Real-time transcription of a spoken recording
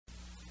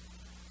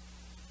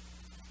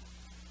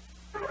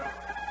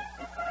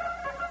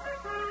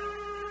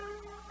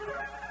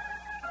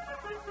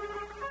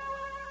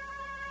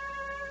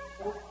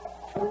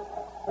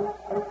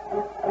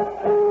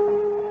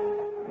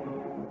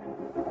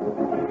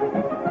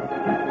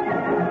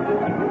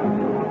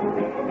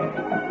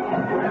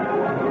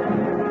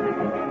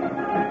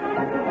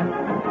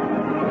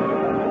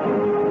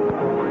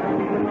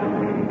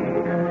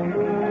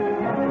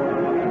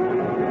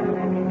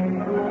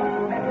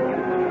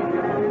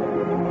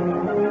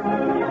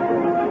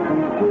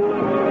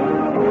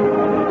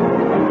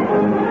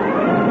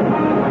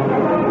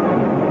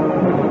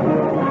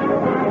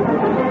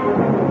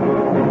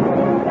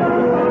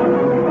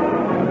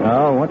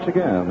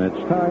again. It's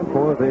time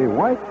for the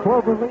White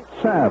Clover Leaf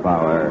Salve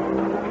Hour.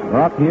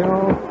 Brought to you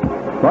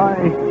by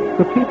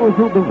the people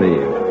who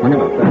believe.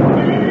 Look at that.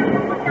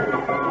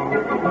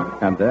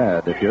 And,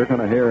 Dad, if you're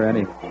going to hear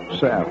any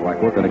salve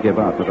like we're going to give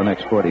out for the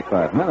next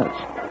 45 minutes,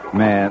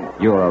 man,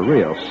 you're a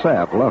real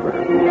salve lover.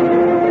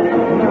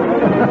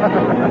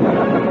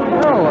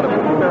 Oh, what a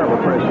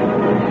terrible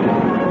person.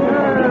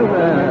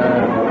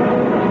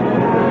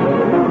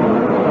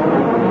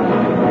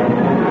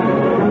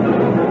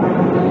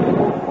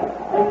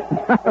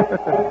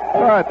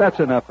 All right, that's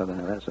enough of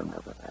that. That's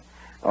enough of that.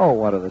 Oh,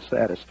 one of the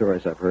saddest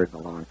stories I've heard in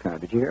a long time.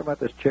 Did you hear about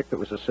this chick that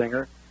was a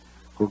singer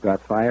who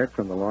got fired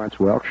from the Lawrence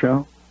Welk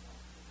show?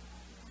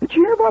 Did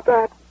you hear about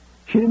that?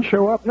 She didn't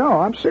show up? No,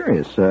 I'm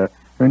serious. Her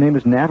name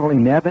is Natalie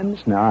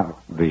Nevins. Now,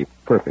 I'll be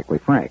perfectly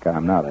frank.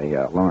 I'm not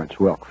a Lawrence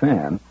Welk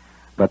fan,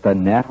 but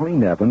Natalie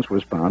Nevins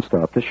was bounced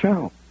off the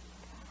show.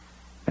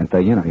 And,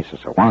 he says,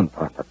 1,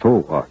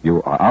 2,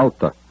 you are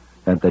out.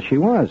 And she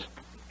was.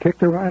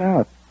 Kicked her right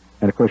out.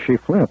 And, of course, she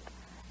flipped.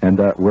 And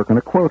we're going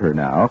to quote her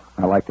now.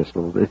 I like this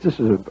little... This is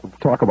a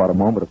talk about a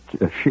moment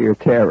of sheer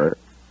terror.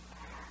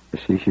 You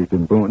see, she's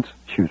been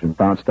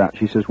bounced out.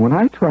 She says, when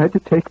I tried to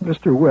take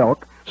Mr.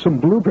 Welk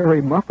some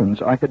blueberry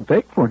muffins I had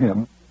baked for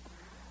him,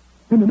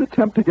 in an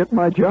attempt to get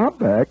my job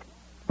back,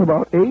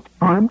 about 8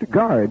 armed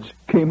guards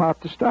came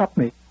out to stop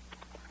me.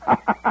 A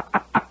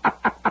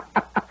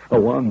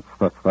 1,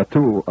 a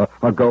 2,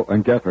 a go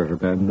and get her,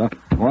 then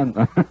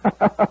 1...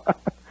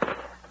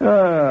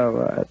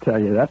 Oh, I tell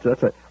you, that's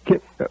a...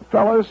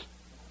 Fellas,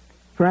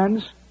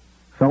 friends,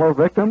 fellow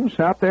victims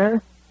out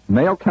there,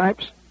 male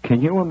types,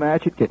 can you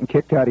imagine getting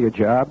kicked out of your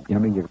job? I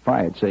mean, you're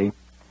fired, see?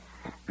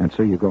 And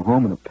so you go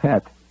home in a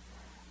pet,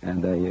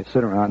 and you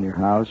sit around your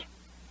house,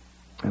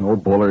 and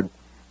old Bullard,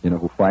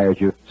 who fired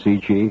you,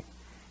 CG,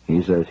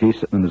 he's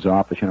sitting in his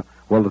office,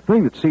 Well, the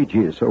thing that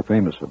CG is so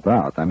famous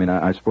about, I mean,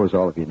 I suppose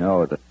all of you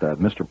know that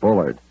Mr.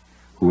 Bullard,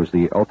 who was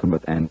the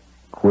ultimate and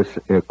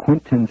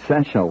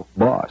quintessential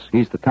boss.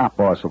 He's the top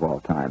boss of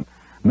all time.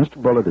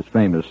 Mr. Bullard is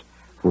famous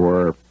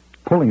for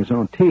pulling his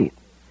own teeth.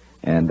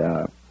 And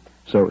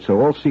so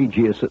old CG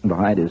is sitting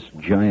behind his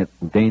giant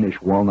Danish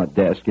walnut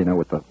desk,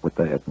 with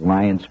the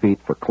lion's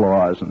feet for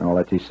claws and all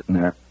that. He's sitting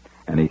there,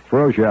 and he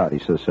throws you out. He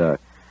says,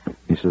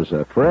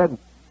 Fred,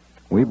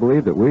 we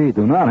believe that we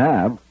do not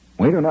have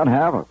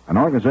an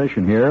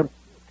organization here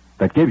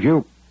that gives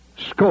you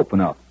scope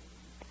enough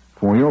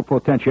for your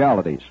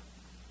potentialities.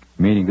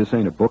 Meaning this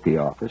ain't a bookie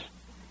office,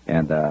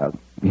 and,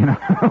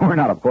 we're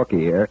not a bookie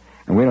here,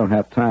 and we don't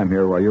have time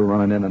here while you're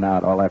running in and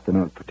out all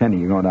afternoon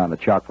pretending you're going down the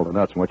chock full of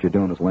nuts, and what you're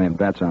doing is laying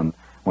bets on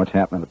what's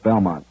happening at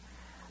Belmont.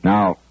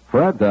 Now,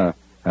 Fred,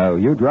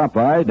 you drop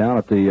by down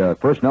at the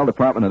personnel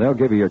department, and they'll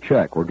give you your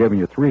check. We're giving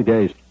you 3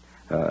 days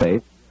pay,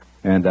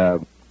 and,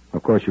 of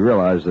course, you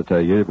realize that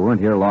you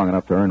weren't here long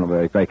enough to earn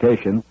a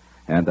vacation,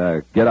 and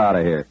get out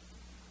of here.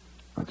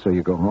 And so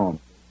you go home.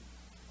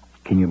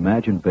 Can you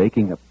imagine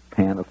baking a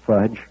pan of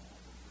fudge?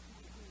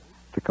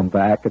 To come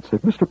back and say,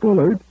 Mr.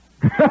 Bullard.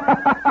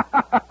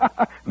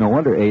 No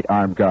wonder 8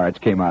 armed guards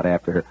came out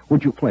after her.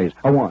 Would you please?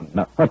 A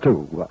 1, a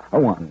 2, a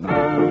 1,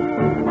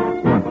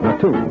 a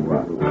 2, a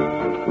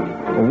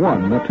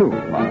 1, a 2.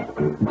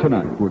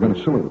 Tonight we're going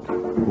to salute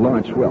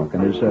Lawrence Welk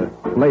and his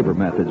labor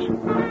methods.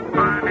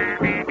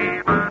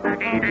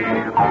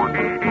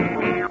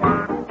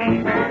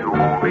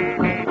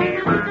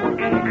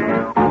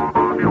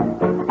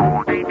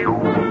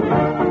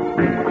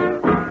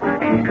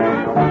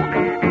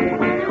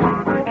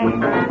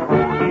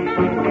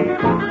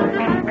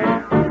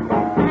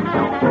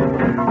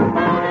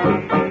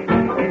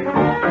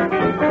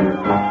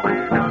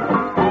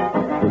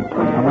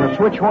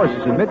 Switch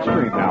horses in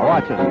midstream now.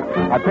 Watch this.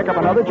 I pick up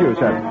another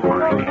juicer.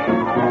 Hold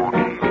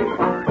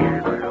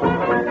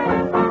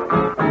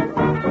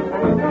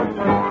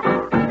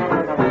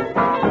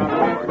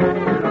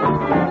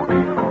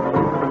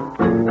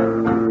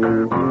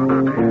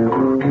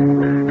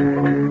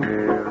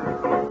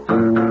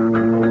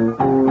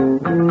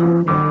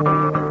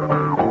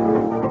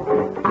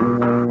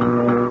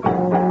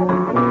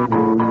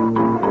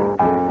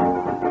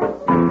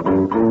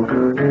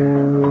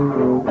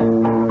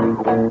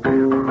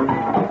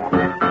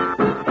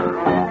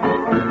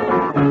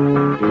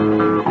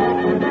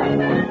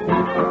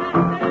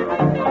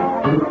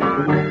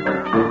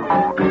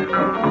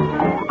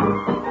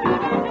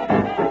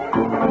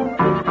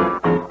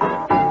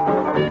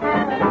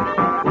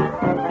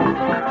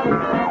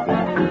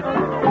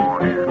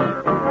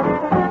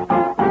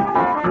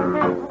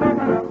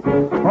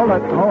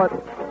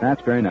it.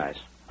 That's very nice.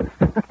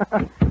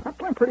 I'm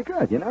playing pretty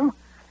good,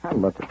 I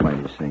love to play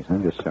these things.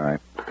 I'm just sorry.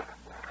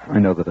 I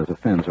know that it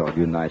offends all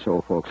you nice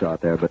old folks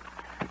out there, but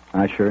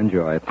I sure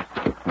enjoy it.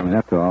 I mean,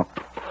 after all,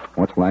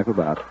 what's life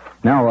about?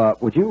 Now,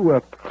 would you,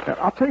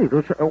 I'll tell you,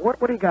 what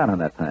do you got on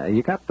that thing?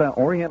 You got the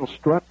Oriental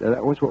Strut?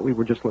 That was what we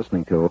were just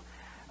listening to.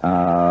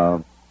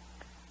 Do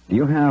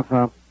you have,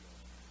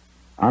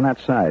 on that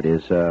side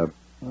is, I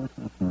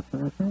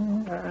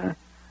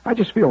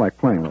just feel like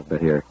playing a little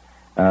bit here.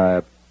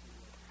 How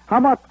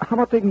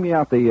about taking me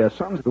out the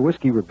Sons of the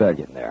Whiskey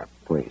Rebellion there?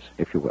 please,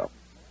 if you will.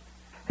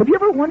 Have you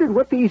ever wondered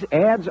what these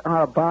ads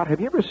are about?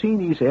 Have you ever seen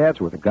these ads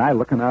with a guy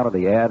looking out of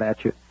the ad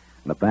at you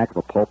in the back of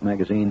a pulp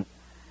magazine?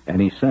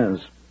 And he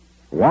says,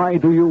 "Why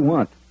do you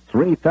want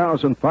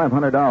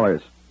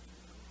 $3,500?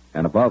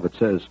 And above it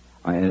says,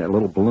 in a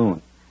little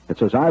balloon, it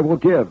says, "I will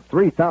give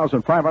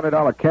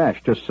 $3,500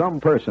 cash to some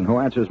person who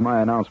answers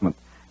my announcement.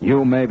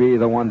 You may be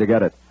the one to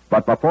get it.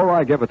 But before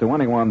I give it to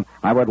anyone,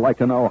 I would like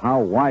to know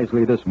how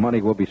wisely this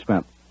money will be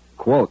spent."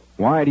 Quote,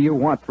 "Why do you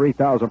want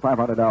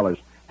 $3,500?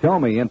 Tell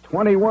me in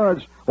 20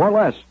 words or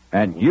less,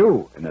 and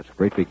you," and that's a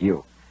great big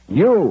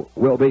you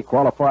will be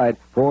qualified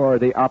for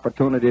the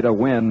opportunity to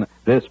win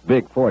this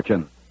big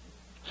fortune.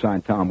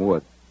 Signed, Tom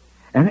Wood.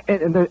 And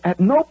at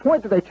no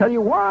point do they tell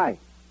you why.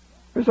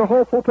 There's a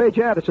whole full-page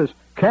ad that says,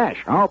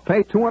 "Cash, I'll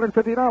pay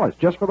 $250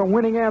 just for the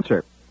winning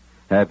answer."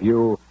 Have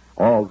you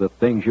all the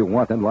things you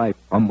want in life?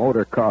 A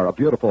motor car, a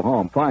beautiful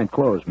home, fine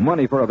clothes,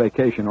 money for a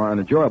vacation or an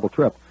enjoyable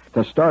trip,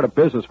 to start a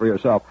business for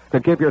yourself, to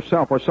give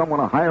yourself or someone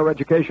a higher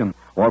education,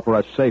 or for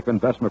a safe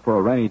investment for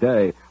a rainy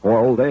day or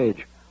old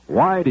age.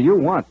 Why do you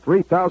want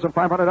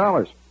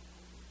 $3,500?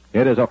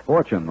 It is a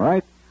fortune,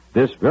 right?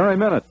 This very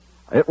minute,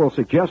 it will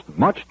suggest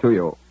much to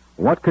you.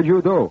 What could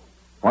you do?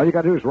 All you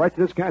got to do is write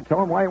to this guy,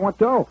 tell him why you want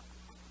dough,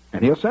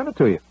 and he'll send it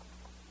to you.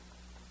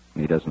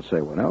 He doesn't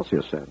say what else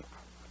he'll send.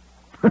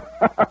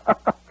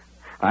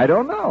 I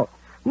don't know.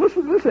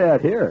 Listen to this ad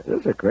here.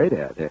 This is a great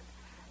ad here.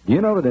 Do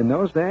you know that in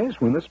those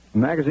days, when this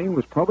magazine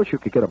was published, you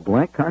could get a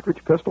blank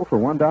cartridge pistol for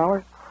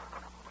 $1?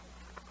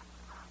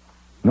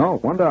 No,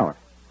 $1.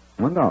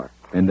 $1.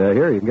 And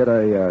here you can get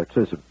it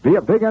says, "Be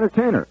a big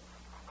entertainer.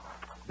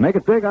 Make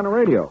it big on the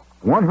radio.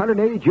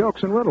 180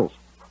 jokes and riddles."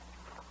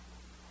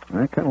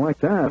 I kind of like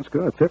that. That's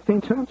good.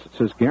 15 cents. It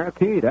says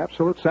guaranteed,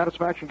 absolute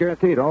satisfaction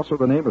guaranteed. Also,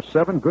 the name of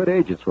 7 good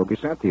agents will be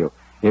sent to you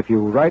if you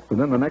write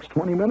within the next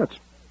 20 minutes.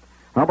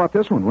 How about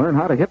this one? Learn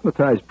how to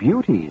hypnotize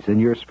beauties in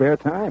your spare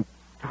time.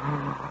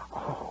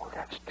 Oh,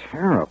 that's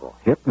terrible.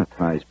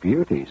 Hypnotize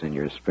beauties in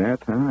your spare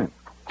time.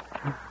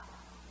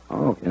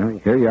 Oh,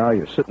 here you are.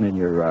 You're sitting in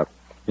your,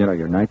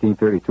 your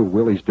 1932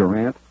 Willys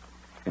Durant,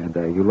 and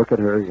you look at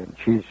her, and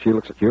she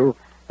looks at you,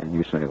 and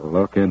you say,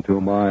 "Look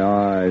into my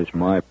eyes,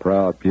 my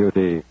proud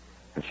beauty."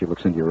 And she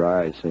looks into your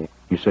eyes. See?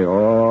 You say,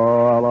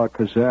 "Oh,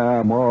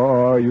 Alakazam,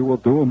 oh, you will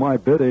do my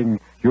bidding.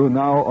 You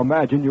now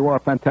imagine you are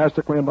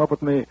fantastically in love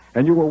with me,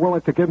 and you were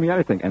willing to give me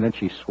anything." And then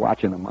she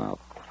swats you in the mouth.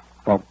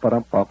 Bump,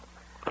 ba-dum, bump.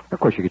 Of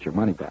course, you get your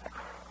money back.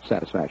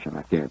 Satisfaction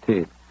not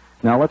guaranteed.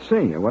 Now, let's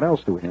see. What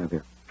else do we have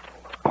here?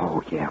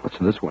 Oh, yeah, listen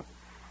to this one.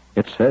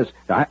 It says,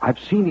 I've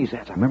seen these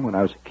ads. I remember when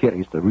I was a kid, I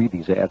used to read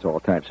these ads all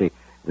the time. See,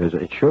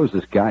 it shows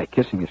this guy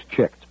kissing his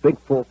chick. It's a big,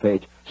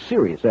 full-page,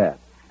 serious ad.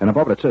 And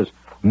above it says,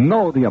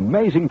 "Know the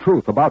amazing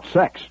truth about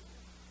sex."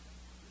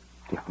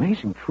 The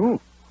amazing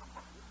truth?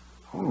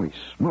 Holy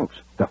smokes.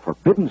 The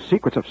forbidden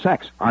secrets of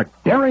sex are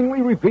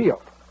daringly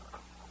revealed.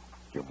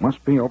 You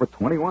must be over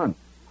 21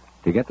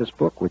 to get this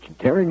book, which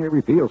daringly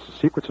reveals the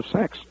secrets of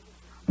sex.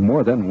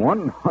 More than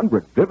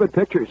 100 vivid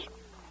pictures.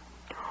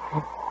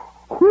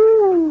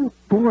 Whoo,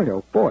 boy,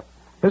 oh boy.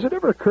 Has it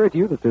ever occurred to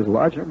you that there's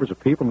large numbers of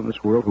people in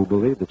this world who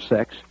believe that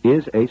sex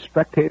is a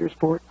spectator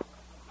sport?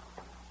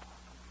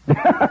 It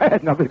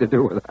had nothing to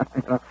do with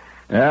that.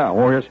 Yeah,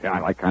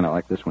 I kind of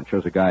like this one.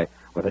 Shows a guy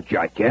with a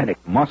gigantic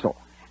muscle,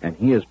 and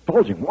he is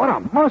bulging. What a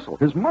muscle!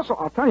 His muscle,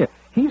 I'll tell you,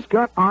 he's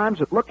got arms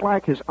that look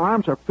like his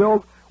arms are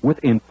filled with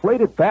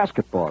inflated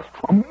basketballs.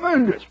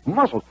 Tremendous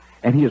muscles.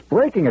 And he is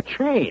breaking a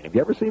chain. Have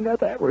you ever seen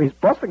that? Where he's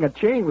busting a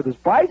chain with his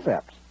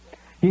biceps.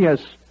 He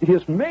has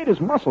made his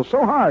muscle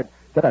so hard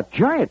that a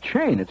giant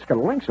chain, it's got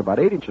links about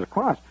 8 inches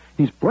across.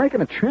 He's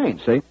breaking a chain,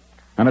 see?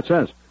 And it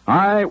says,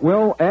 "I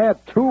will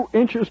add 2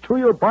 inches to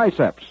your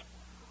biceps,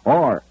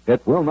 or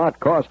it will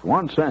not cost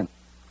 1 cent.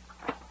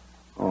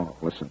 Oh,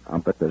 listen, I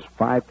bet there's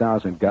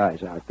 5,000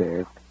 guys out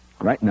there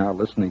right now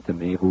listening to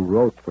me who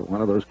wrote for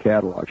one of those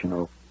catalogs,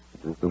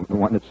 the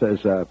one that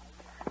says,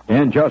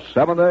 "In just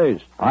 7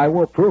 days, I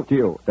will prove to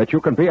you that you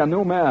can be a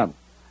new man.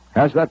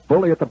 Has that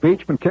bully at the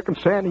beach been kicking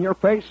sand in your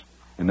face?"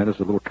 And then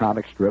there's a little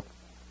comic strip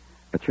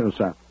that shows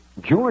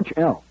George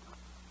L.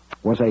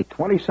 was a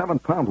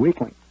 27-pound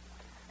weakling.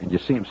 And you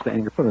see him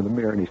standing in front of the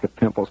mirror, and he's got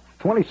pimples.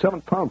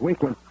 27-pound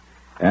weakling.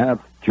 And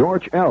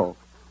George L.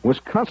 was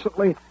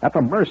constantly at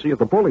the mercy of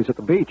the bullies at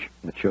the beach.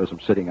 And it shows him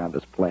sitting on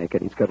this plank,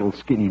 and he's got little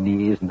skinny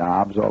knees,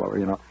 knobs all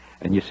over,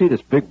 And you see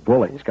this big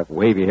bully. He's got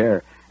wavy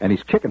hair, and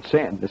he's kicking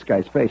sand in this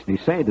guy's face. And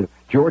he's saying to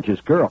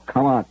George's girl,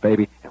 "Come on,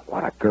 baby." And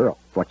what a girl.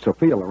 It's like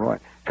Sophia Leroy.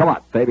 "Come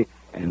on, baby."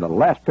 And in the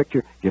last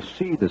picture, you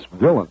see this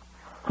villain,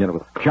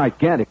 with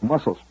gigantic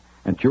muscles.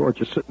 And George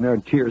is sitting there,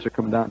 and tears are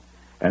coming down.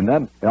 And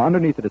then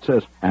underneath it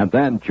says, "And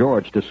then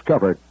George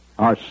discovered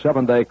our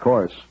 7-day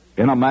course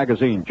in a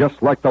magazine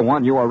just like the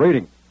one you are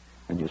reading."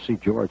 And you see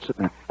George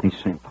sitting there, and he's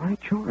saying,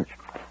 "Bright George."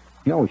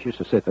 He always used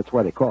to say, that's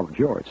why they call him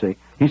George, see?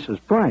 He says,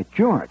 "Bright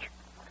George,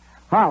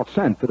 I'll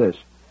send for this."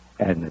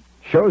 And it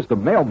shows the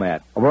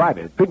mailman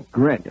arriving, a big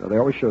grin. They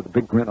always show the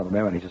big grin on the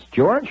mailman. He says,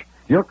 "George,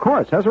 your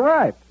course has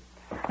arrived."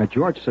 And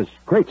George says,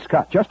 "Great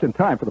Scott, just in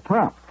time for the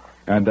prom."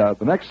 And the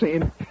next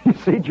scene, you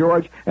see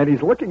George, and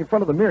he's looking in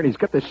front of the mirror, and he's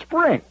got this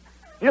spring,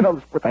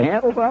 with the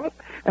handles on it,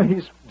 and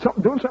he's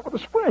doing something with the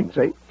spring,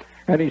 see?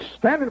 And he's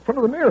standing in front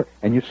of the mirror,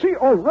 and you see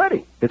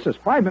already, it says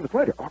 5 minutes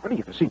later, already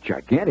you can see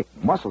gigantic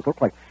muscles,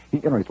 look like,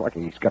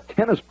 he's got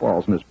tennis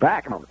balls in his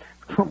back, and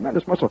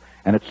tremendous muscle.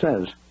 And it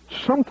says,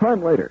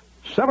 sometime later,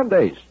 7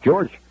 days,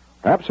 George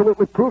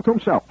absolutely proved to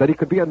himself that he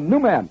could be a new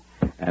man.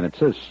 And it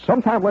says,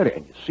 sometime later,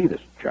 and you see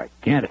this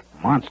gigantic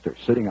monster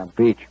sitting on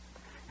the beach.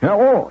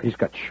 Oh, he's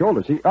got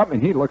shoulders. He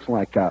looks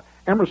like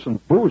Emerson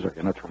Boozer,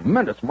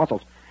 tremendous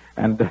muscles.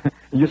 And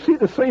you see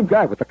the same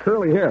guy with the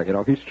curly hair,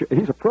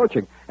 he's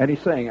approaching, and he's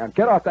saying,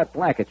 get off that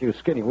blanket, you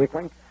skinny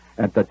weakling.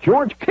 And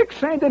George kicks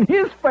sand in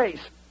his face.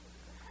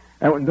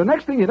 And the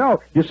next thing you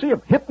know, you see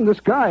him hitting this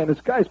guy, and this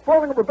guy's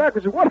falling over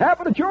backwards. What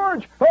happened to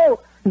George? Oh,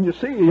 and you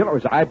see,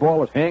 his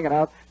eyeball is hanging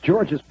out.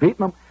 George is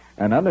beating him.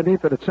 And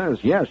underneath it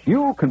says, yes,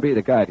 you can be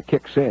the guy to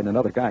kick sand in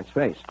another guy's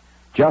face.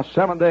 Just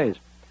 7 days.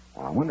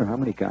 Well, I wonder how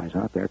many guys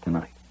out there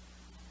tonight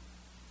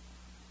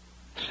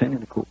sin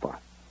in a coupon.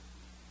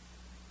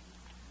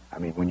 I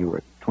mean, when you were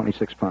a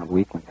 26-pound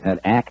weakling, had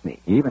acne.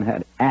 You even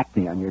had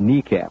acne on your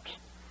kneecaps.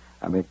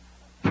 I mean,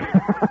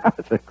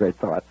 that's a great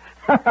thought.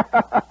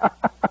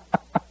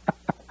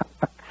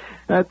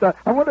 And,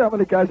 I wonder how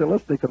many guys are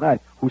listening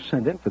tonight who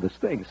send in for this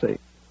thing, see?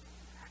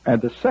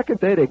 And the second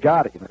day they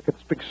got it, got this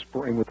big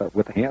spring with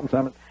the hands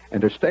on it,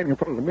 and they're standing in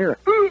front of the mirror.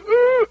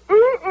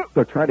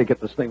 They're trying to get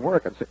this thing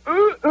working. Say,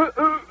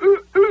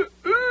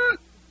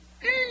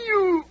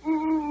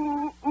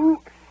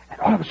 and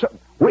all of a sudden,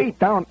 way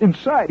down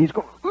inside, he's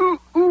going,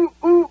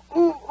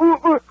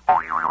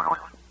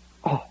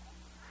 Oh,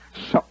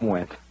 something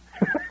went.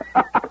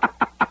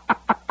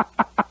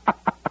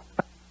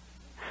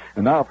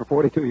 And now for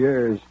 42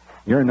 years,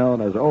 you're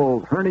known as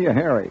Old Hernia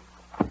Harry.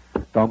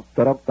 Dump,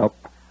 dump, dump.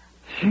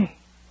 Gee,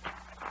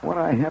 what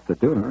I have to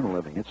do to earn a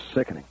living, it's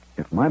sickening.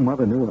 If my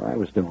mother knew what I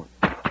was doing.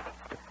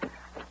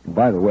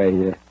 By the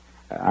way,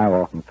 I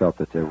often felt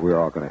that we're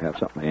all going to have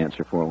something to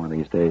answer for one of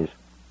these days.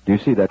 Do you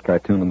see that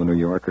cartoon in the New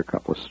Yorker a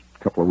couple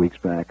of weeks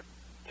back?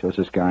 It shows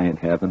this guy in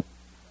heaven,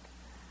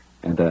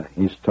 and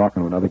he's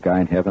talking to another guy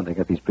in heaven. They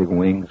got these big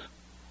wings,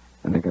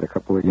 and they got a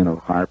couple of,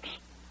 harps.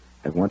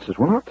 And one says,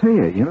 well, I'll tell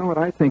you, what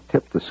I think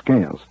tipped the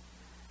scales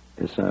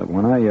is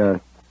when I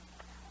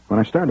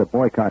started to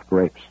boycott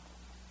grapes.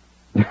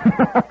 I'm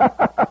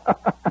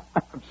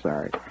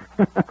sorry.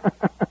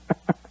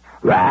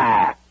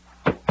 Rah!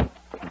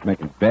 He's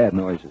making bad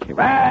noises here.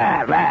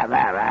 Rah, rah,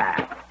 rah,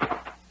 rah.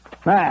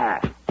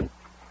 Rah.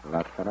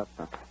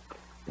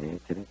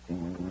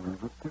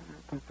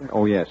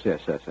 Oh, yes.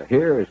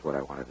 Here is what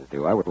I wanted to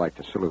do. I would like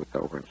to salute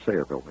over in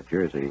Sayreville, New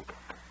Jersey.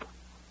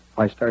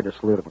 I started to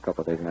salute them a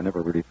couple of days, and I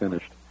never really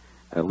finished.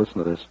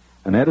 Listen to this.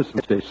 And that is,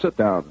 they sit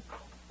down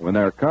within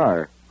their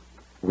car,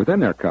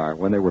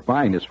 when they were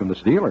buying this from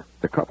this dealer.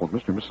 The couple,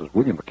 Mr. and Mrs.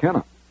 William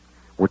McKenna,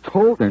 were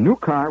told their new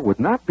car would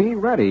not be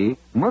ready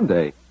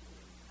Monday.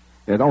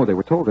 They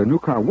were told their new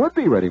car would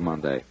be ready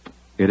Monday.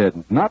 It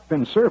had not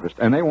been serviced,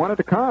 and they wanted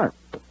a car.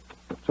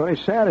 So they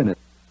sat in it,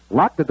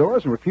 locked the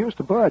doors, and refused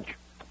to budge.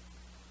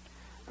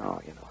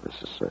 Oh,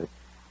 this is...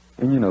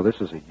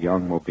 this is a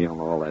young mobile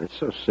and all that. It's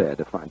so sad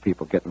to find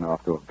people getting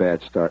off to a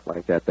bad start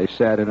like that. They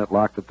sat in it,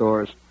 locked the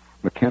doors.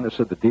 McKenna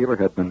said the dealer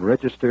had been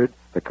registered.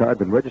 The car had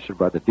been registered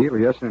by the dealer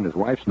yesterday in his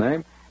wife's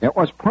name. It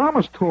was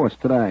promised to us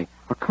today.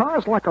 A car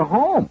is like a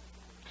home.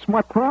 It's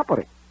my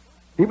property.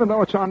 Even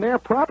though it's on their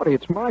property,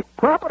 it's my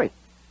property.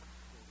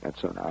 And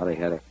so now they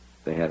had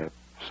to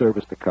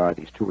service the car.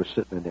 These two were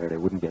sitting in there. They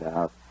wouldn't get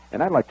out.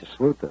 And I'd like to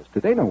salute those. Do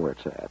they know where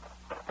it's at?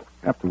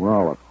 After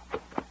all,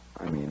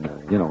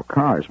 a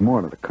car is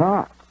more than a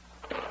car.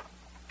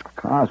 A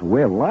car is a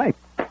way of life.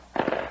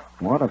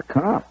 More than a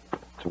car.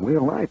 It's a way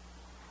of life.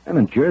 And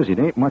in Jersey,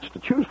 there ain't much to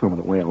choose from in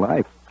the way of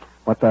life.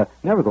 But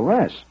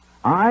nevertheless,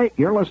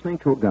 you're listening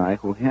to a guy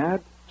who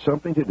had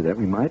something to do. That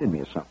reminded me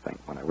of something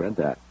when I read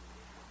that.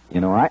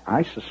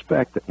 I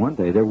suspect that one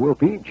day there will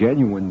be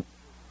genuine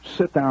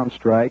sit-down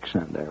strikes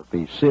and there'll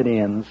be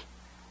sit-ins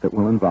that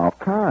will involve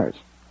cars.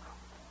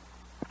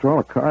 After all,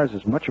 a car is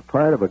as much a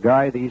part of a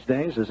guy these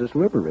days as his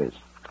liver is.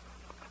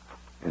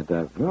 And,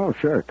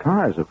 sure, a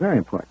car is a very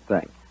important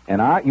thing.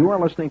 And you are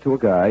listening to a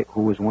guy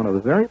who was one of the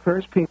very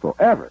first people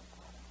ever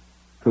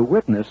to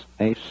witness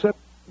a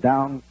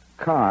sit-down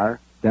car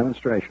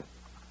demonstration.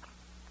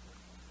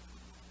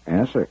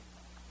 Yes, sir.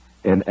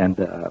 And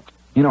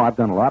I've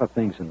done a lot of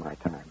things in my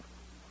time.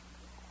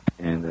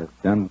 And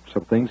I've done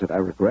some things that I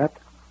regret.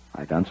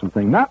 I've done some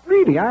things, not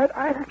really.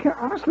 I can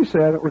honestly say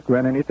I don't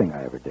regret anything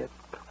I ever did.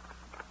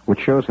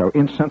 Which shows how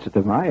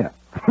insensitive I am.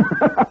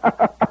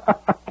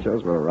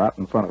 Shows what a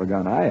rotten son of a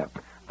gun I am.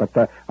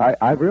 But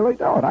I really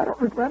don't. I don't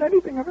regret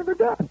anything I've ever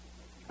done.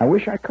 I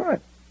wish I could.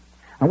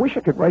 I wish I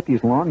could write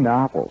these long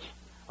novels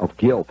of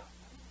guilt.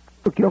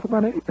 Guilt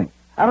about anything.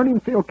 I don't even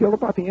feel guilt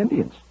about the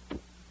Indians.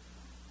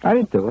 I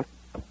didn't do it.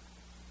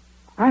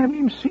 I haven't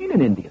even seen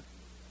an Indian.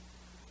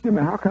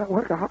 How could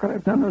I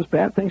have done those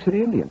bad things to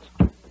the Indians?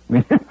 I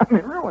mean,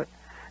 really.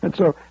 And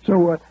so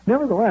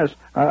nevertheless,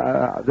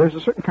 there's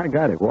a certain kind of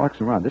guy that walks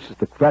around. This is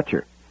the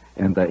fetcher.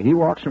 And he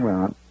walks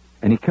around,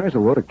 and he carries a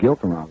load of guilt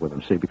around with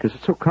him, see, because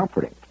it's so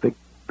comforting. It's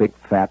big,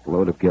 fat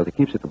load of guilt. He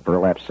keeps it in a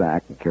burlap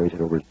sack and carries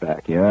it over his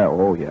back. Yeah,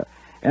 oh, yeah.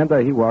 And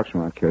he walks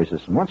around, carries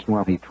this, and once in a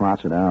while he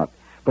trots it out.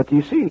 But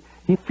you see,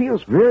 he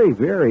feels very,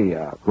 very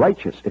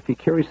righteous if he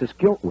carries this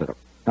guilt with him.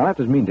 Now, that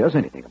doesn't mean he does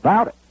anything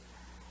about it.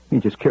 He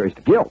just carries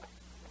the guilt.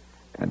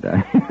 And,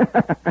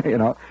 you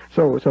know,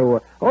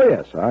 oh,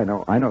 yes, I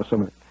know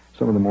some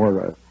of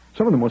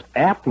the most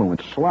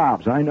affluent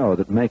slobs I know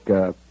that make,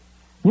 you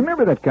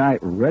remember that guy,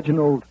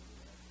 Reginald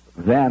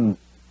Van,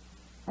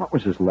 what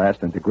was his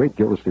last name? The great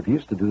Gildersleeve. He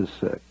used to do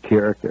this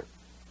character.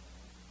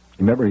 You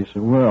remember he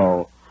said,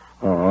 well,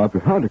 I've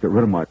had to get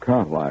rid of my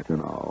Cadillac, you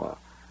know,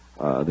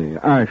 the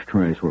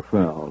ashtrays were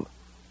filled.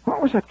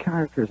 What was that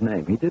character's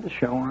name? He did a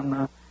show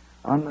on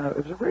it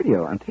was a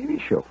radio, on TV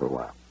show for a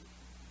while.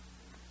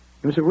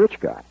 He was a rich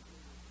guy.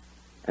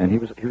 And he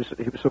was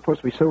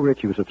supposed to be so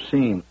rich he was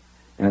obscene.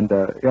 And,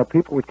 yeah,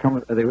 people would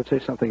come, they would say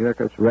something like,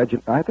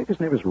 I think his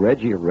name was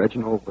Reggie or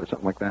Reginald or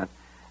something like that.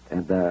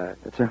 And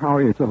they'd say, how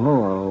are you? He'd say,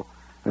 hello.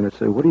 And they'd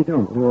say, what are you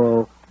doing?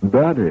 Well,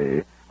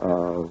 Daddy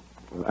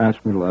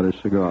asked me to light a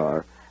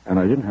cigar, and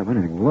I didn't have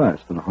anything less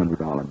than a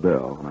 $100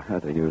 bill, and I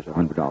had to use a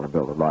 $100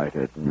 bill to light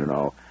it. And, you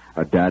know,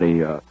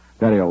 Daddy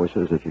always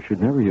says that you should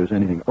never use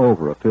anything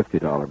over a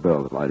 $50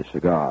 bill to light a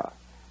cigar.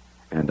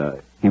 And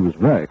he was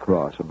very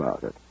cross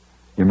about it.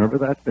 You remember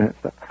that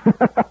stuff?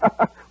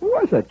 Who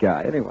was that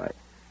guy, anyway?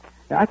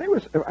 I think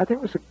it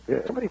was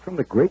somebody from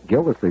the Great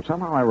Gildersleeve.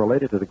 Somehow I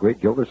related to the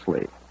Great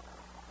Gildersleeve.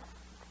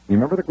 You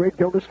remember the Great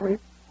Gildersleeve?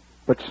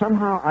 But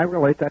somehow I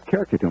relate that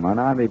character to him. And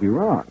I may be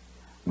wrong.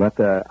 But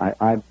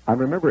I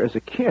remember as a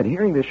kid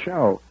hearing this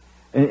show,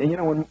 and you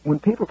know, when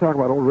people talk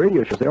about old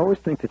radio shows, they always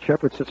think that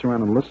Shepard sits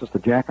around and listens to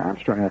Jack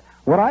Armstrong.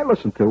 What I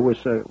listened to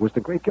was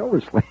the Great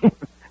Gildersleeve,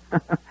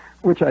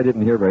 which I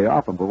didn't hear very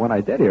often. But when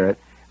I did hear it,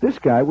 this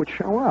guy would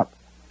show up.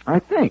 I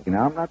think.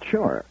 Now, I'm not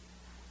sure.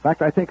 In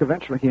fact, I think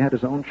eventually he had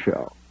his own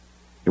show.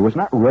 It was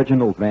not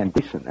Reginald Van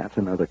Gleason. That's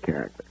another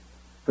character.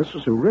 This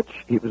was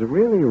he was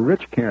really a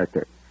rich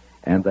character.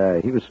 And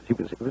he was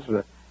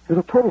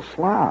a total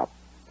slob.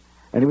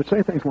 And he would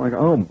say things like,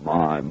 oh,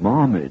 my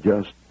mommy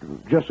just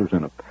was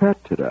in a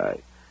pet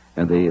today.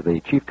 And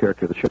the chief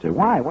character of the show would say,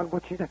 why?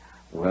 What's she doing?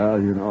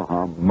 Well, you know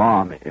how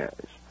Mommy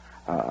is.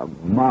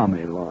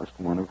 Mommy lost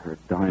one of her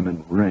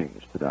diamond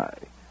rings today.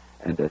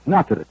 And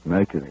not that it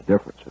makes any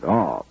difference at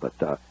all, but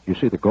you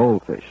see the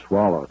goldfish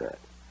swallowed it.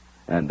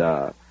 And,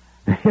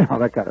 you know,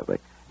 that kind of thing.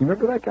 You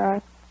remember that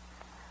guy?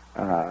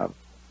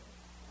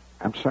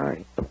 I'm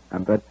sorry.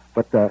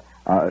 But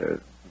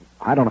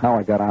I don't know how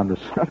I got on this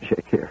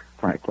subject here,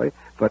 frankly.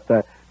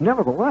 But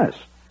nevertheless,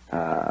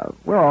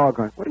 we're all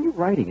going, what are you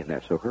writing in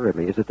there so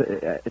hurriedly? Does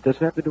it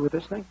have to do with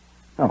this thing?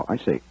 Oh, I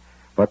see.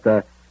 But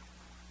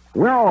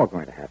we're all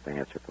going to have to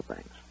answer for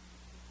things,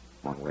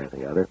 one way or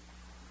the other.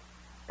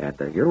 And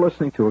you're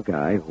listening to a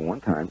guy who one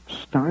time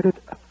started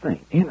a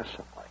thing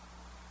innocently.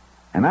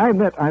 And I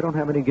admit I don't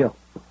have any guilt.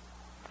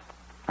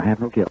 I have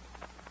no guilt.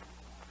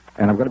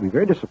 And I'm going to be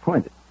very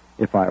disappointed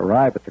if I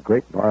arrive at the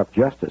great bar of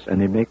justice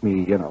and they make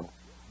me, you know,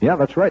 yeah,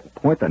 that's right,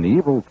 point an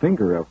evil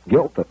finger of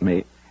guilt at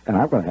me, and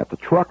I'm going to have to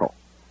truckle.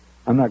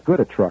 I'm not good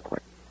at truckling,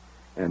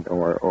 and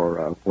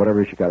or whatever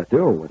it is you got to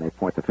do when they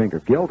point the finger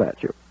of guilt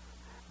at you.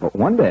 But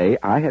one day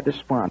I had this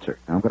sponsor.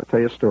 Now, I'm going to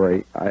tell you a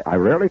story. I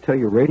rarely tell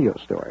you radio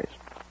stories,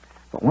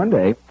 but one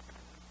day,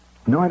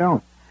 no, I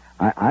don't.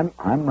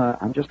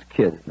 I'm just a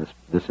kid in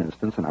this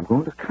instance, and I'm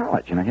going to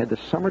college, and I had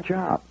this summer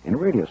job in a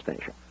radio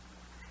station,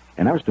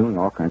 and I was doing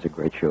all kinds of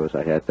great shows.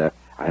 I had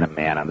a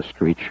Man on the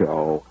Street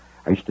show.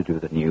 I used to do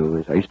the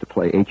news. I used to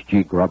play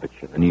H.G. Grubbage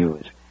in the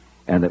news.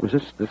 And it was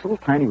this little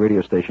tiny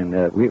radio station.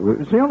 It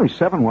was the only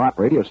 7-watt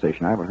radio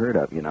station I ever heard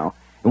of, you know.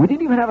 And we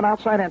didn't even have an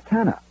outside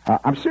antenna.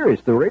 I'm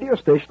serious. The radio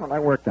station that I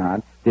worked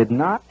on did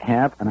not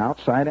have an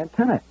outside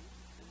antenna.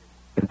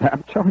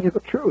 I'm telling you the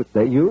truth.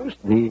 They used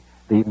the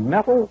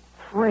metal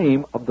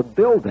frame of the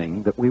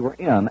building that we were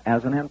in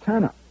as an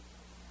antenna.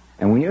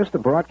 And we used to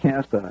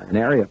broadcast an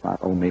area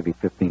about, maybe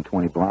 15,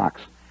 20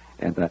 blocks.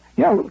 And,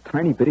 yeah, a little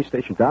tiny bitty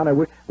station down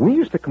there. We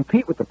used to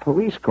compete with the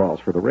police calls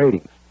for the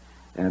ratings.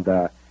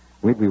 And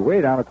we'd be way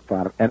down at the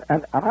bottom.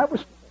 And I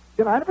was,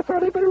 you know, I never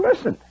thought anybody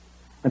listened.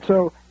 And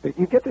so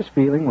you get this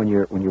feeling when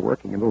you're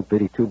working a little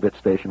bitty 2-bit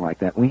station like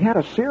that. We had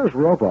a Sears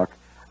Roebuck,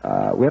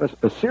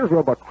 a Sears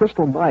Roebuck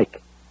crystal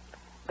mic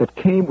that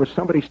came with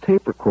somebody's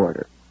tape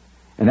recorder.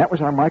 And that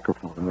was our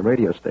microphone in the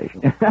radio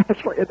station.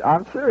 Actually,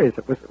 I'm serious.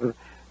 It was a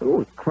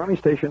little crummy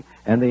station.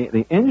 And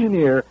the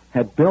engineer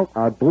had built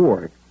our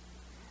board.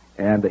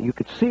 And you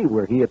could see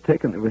where he had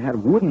taken, we had a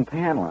wooden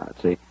panel on it,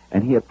 see,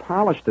 and he had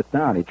polished it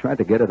down. He tried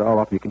to get it all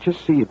off. You can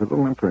just see the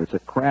little imprint. It's a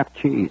Kraft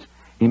cheese.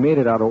 He made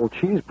it out of old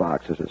cheese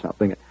boxes or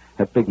something. It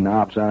had big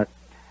knobs on it.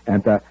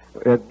 And,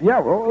 yeah,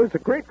 well, it was a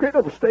great, great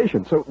little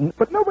station. So,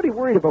 but nobody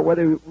worried about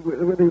whether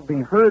they were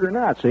being heard or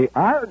not. See,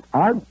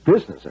 our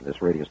business in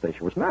this radio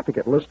station was not to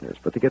get listeners,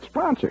 but to get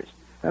sponsors.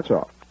 That's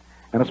all.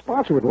 And a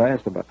sponsor would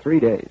last about 3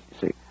 days,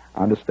 you see.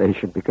 on the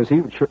station because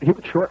he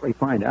would shortly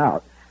find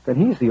out that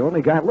he's the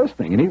only guy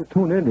listening, and he would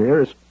tune in to hear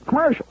his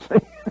commercials.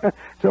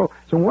 So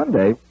one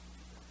day,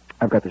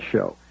 I've got the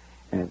show,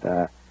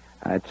 and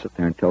I'd sit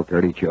there and tell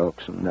dirty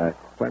jokes, and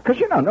because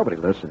nobody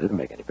listened, it didn't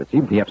make any difference.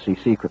 Even the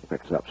FCC couldn't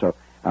pick us up. So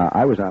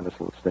I was on this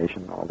little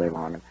station all day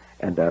long,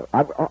 and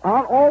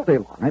all day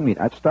long. I mean,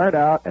 I'd start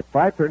out at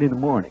 5:30 in the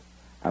morning.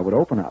 I would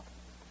open up,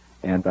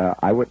 and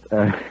I would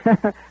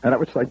and I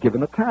would start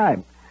giving the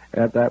time.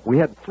 And we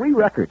had 3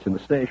 records in the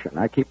station.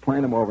 I keep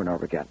playing them over and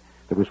over again.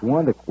 There was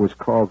one that was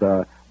called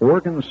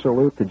Organ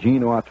Salute to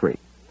Gene Autry.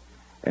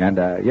 And,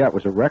 it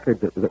was a record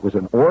that was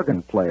an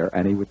organ player,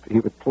 and he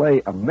would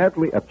play a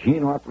medley of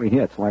Gene Autry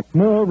hits, like,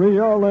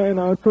 Maria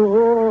Elena,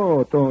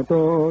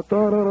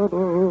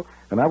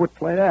 and I would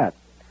play that.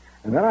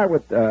 And then I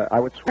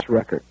would switch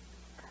record,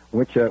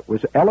 which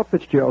was Ella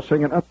Fitzgerald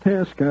singing, a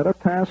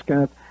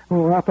tasket,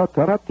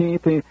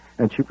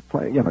 and she would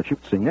play, she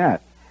would sing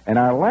that. And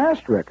our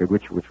last record,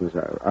 which was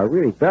our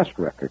really best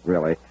record,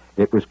 really,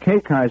 it was Kay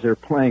Kaiser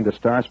playing the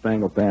Star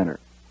Spangled Banner,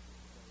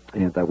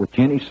 and with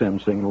Ginny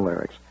Sims singing the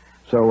lyrics.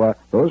 So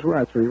those were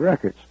our 3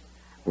 records,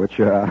 which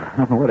I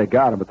don't know where they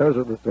got them, but those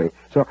are the 3.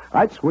 So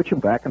I'd switch them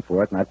back and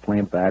forth, and I'd play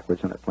them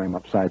backwards, and I'd play them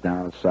upside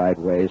down and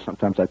sideways.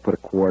 Sometimes I'd put a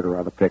quarter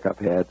on the pickup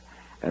head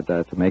and,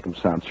 to make them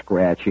sound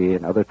scratchy,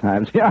 and other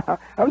times, I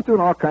was doing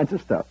all kinds of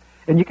stuff.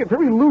 And you get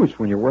very loose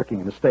when you're working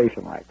in a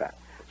station like that.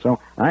 So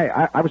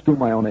I was doing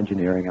my own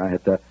engineering. I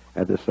had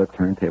this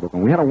turntable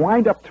going. We had a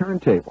wind-up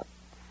turntable,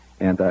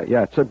 and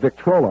it said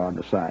Victrola on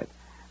the side.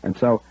 And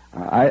so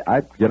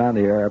I'd get on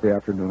the air every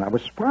afternoon. I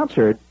was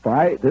sponsored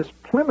by this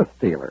Plymouth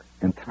dealer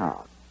in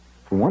town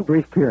for one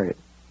brief period.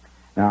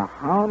 Now,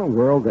 how in the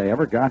world they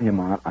ever got him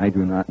on, I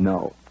do not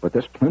know. But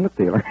this Plymouth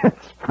dealer had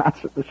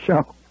sponsored the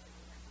show.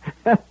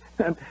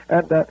 and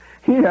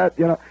he had,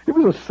 he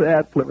was a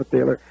sad Plymouth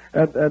dealer.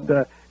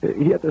 And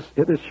he had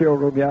this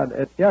showroom, he had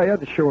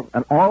the showroom.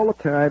 And all the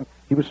time,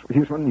 he was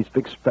running these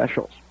big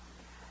specials.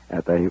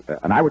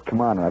 And I would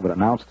come on and I would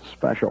announce the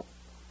special,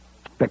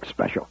 big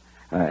special.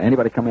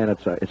 Anybody come in,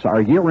 it's our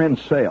year-end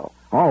sale,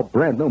 all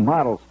brand new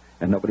models,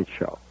 and nobody'd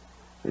show.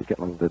 So he's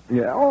getting a little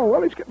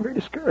bit, he's getting very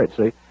discouraged,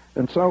 see?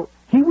 And so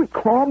he would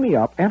call me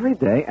up every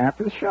day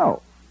after the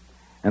show.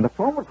 And the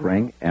phone would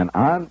ring, and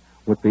on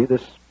would be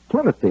this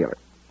Plymouth dealer.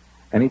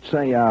 And he'd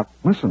say,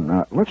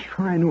 listen, let's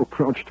try a new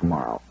approach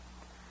tomorrow.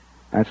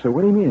 I said,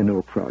 what do you mean a new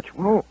approach?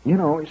 Well, he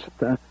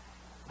said,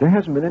 there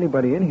hasn't been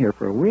anybody in here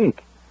for a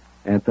week.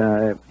 And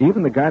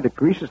even the guy that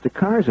greases the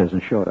cars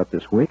hasn't showed up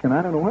this week, and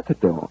I don't know what to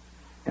do.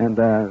 And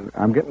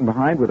I'm getting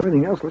behind with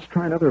everything else. Let's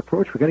try another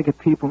approach. We've got to get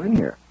people in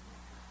here.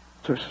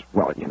 So,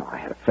 I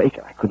had to fake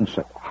it. I couldn't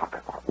say,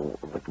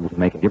 it wouldn't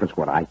make a difference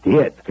what I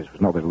did because there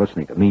was nobody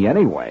listening to me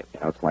anyway.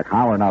 It's like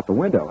hollering out the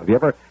window. Have you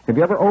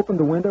ever opened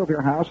the window of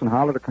your house and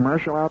hollered a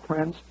commercial out,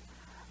 friends?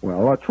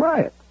 Well, try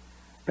it.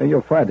 And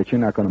you'll find that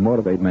you're not going to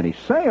motivate many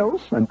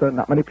sales, and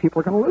not many people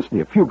are going to listen to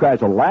you. A few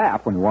guys will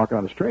laugh when you're walking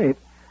on the street.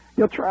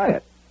 You'll try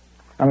it.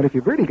 I mean, if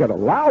you've really got a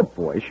loud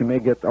voice, you may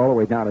get all the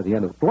way down to the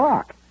end of the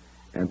block.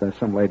 And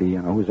some lady,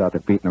 who's out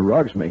there beating the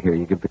rugs may hear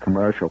you give the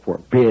commercial for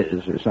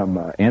Biz or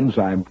some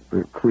enzyme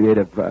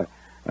creative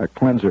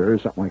cleanser or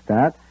something like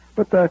that.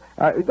 But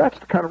that's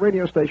the kind of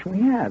radio station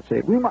we had. See,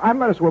 I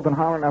might as well have been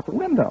hollering out the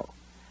window.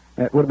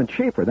 It would have been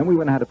cheaper. Then we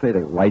wouldn't have had to pay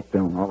the light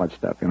bill and all that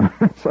stuff,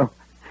 So,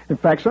 in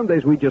fact, some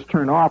days we just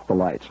turn off the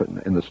lights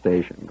in the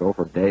station and go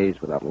for days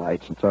without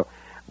lights. And so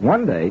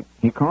one day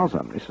he calls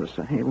up and he says,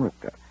 hey, look,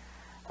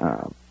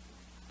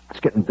 it's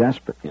getting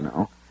desperate,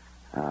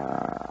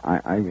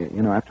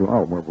 after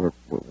all,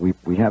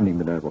 we haven't even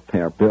been able to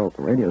pay our bill at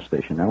the radio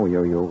station. Now we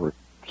owe you over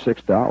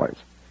 $6,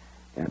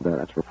 and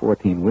that's for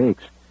 14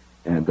 weeks.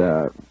 And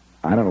I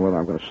don't know whether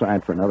I'm going to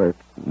sign for another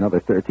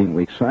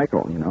 13-week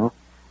cycle.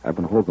 I've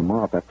been holding them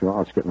off. After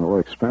all, it's getting a little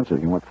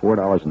expensive. You want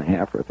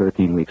 $4.50 for a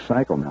 13-week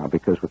cycle now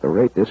because with the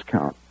rate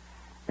discount,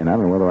 and I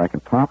don't know whether I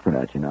can pop for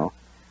that.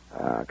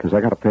 Because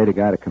I got to pay the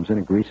guy that comes in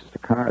and greases the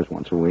cars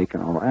once a week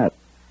and all that.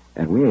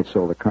 And we ain't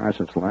sold a car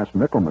since the last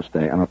Michaelmas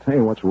Day. And I'll tell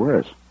you what's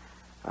worse.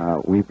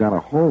 We've got a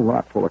whole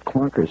lot full of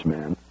clunkers,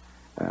 man.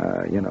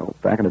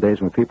 Back in the days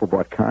when people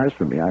bought cars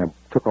from me, I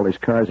took all these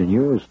cars and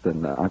used,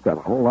 and I've got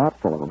a whole lot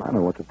full of them. I don't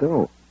know what to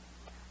do.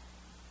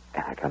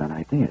 And I got an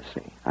idea,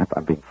 see.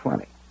 I'm being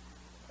funny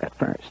at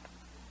first.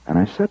 And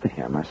I said to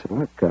him,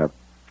 look,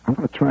 I'm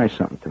going to try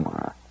something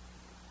tomorrow.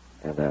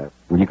 And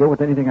will you go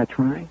with anything I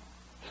try? He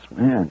says,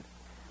 man,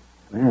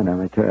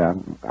 I tell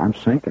you, I'm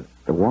sinking.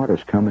 The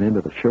water's coming into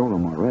the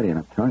showroom already, and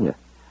I'm telling you,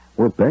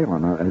 we're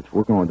bailing.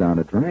 We're going down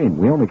the drain.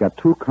 We only got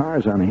 2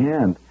 cars on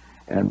hand,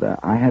 and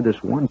I had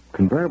this one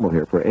convertible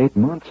here for 8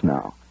 months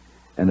now,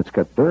 and it's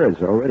got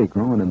birds already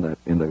growing in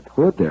the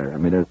hood there. I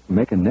mean, they're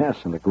making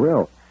nests in the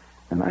grill,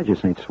 and I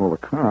just ain't sold a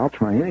car. I'll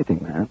try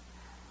anything, man.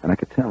 And I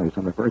could tell he was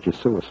on the verge of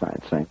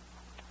suicide, saying,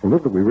 little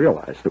did we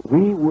realize that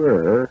we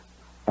were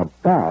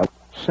about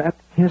set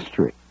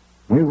history.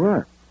 We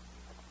were.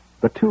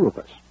 The 2 of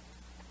us.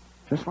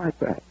 Just like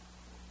that.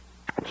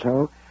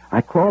 So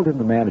I called in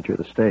the manager of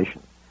the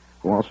station,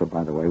 who also,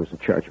 by the way, was in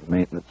charge of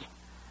maintenance.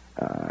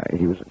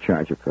 He was in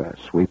charge of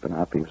sweeping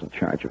up. He was in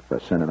charge of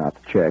sending out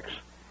the checks.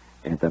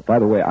 And by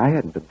the way, I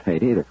hadn't been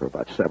paid either for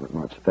about 7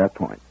 months at that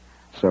point.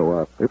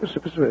 So it was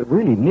a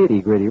really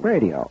nitty-gritty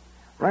radio,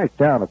 right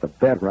down at the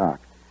bedrock.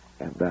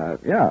 And,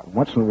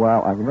 once in a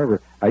while, I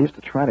remember I used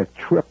to try to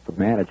trip the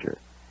manager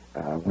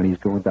when he's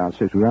going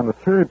downstairs. We were on the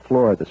 3rd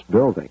floor of this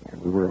building,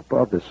 and we were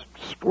above this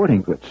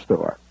sporting goods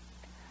store,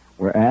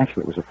 where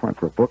actually it was a front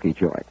for a bookie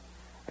joint.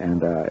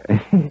 And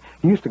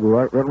he used to go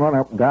run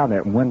up and down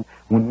there. And when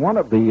one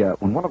of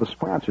the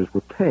sponsors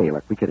would pay,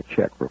 like we get a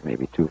check for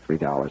maybe $2 or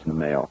 $3 in the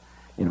mail,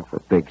 for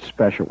a big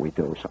special we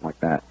do or something like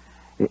that,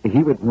 he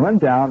would run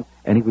down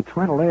and he would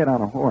try to lay it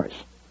on a horse.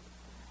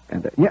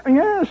 And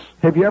yes,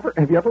 have you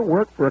ever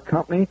worked for a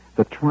company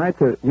that tried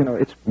to,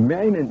 its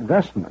main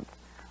investment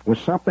was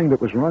something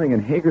that was running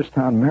in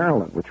Hagerstown,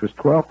 Maryland, which was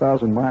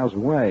 12,000 miles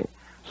away.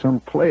 Some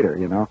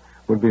plater,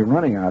 would be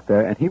running out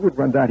there, and he would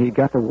run down. He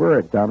got the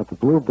word down at the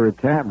Bluebird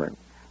Tavern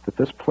that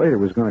this plater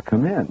was going to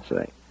come in,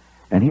 say,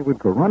 and he would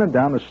go running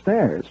down the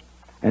stairs,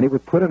 and he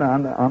would put it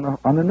on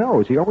the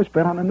nose. He always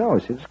bet on the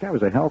nose. This guy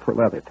was a hell for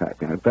leather type,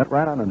 bet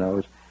right on the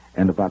nose,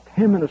 and about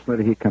 10 minutes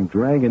later he'd come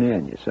dragging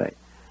in, you say,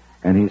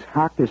 and he's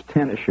hocked his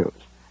tennis shoes.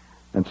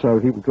 And so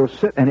he would go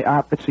sit, and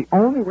it's the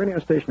only radio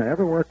station I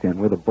ever worked in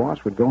where the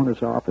boss would go in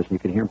his office and you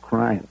could hear him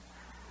crying.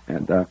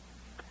 And,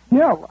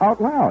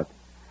 out loud.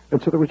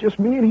 And so there was just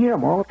me and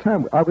him all the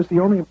time. I was the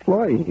only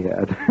employee he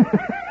had.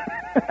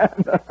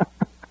 And,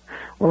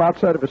 well,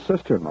 outside of his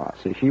sister-in-law.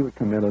 See, she would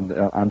come in and,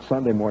 on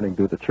Sunday morning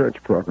do the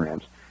church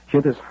programs. She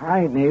had this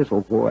high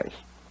nasal voice.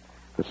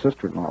 The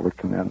sister-in-law would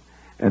come in,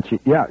 and she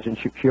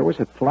always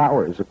had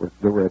flowers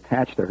that were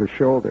attached to her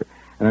shoulder.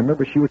 And I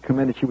remember she would come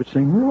in and she would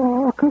sing,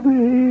 "Rock of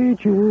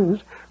Ages,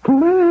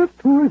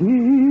 cleft for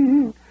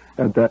thee."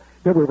 And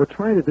we were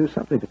trying to do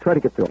something to try to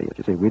get the audience.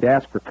 You see, we'd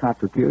ask for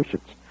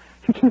contributions.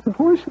 She'd say, "The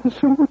voice of the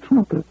silver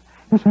trumpet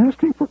is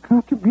asking for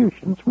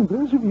contributions from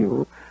those of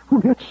you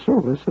who get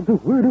solace in the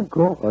Word of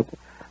God,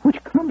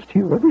 which comes to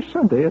you every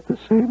Sunday at the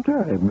same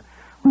time.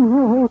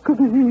 Rock of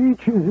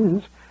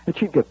Ages." And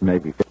she'd get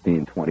maybe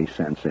 15, 20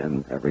 cents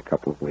in every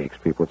couple of weeks.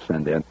 People would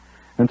send in.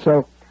 And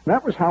so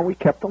that was how we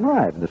kept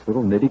alive in this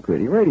little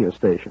nitty-gritty radio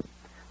station.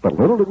 But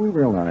little did we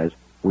realize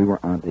we were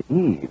on the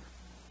eve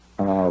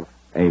of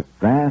a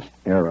vast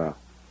era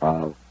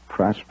of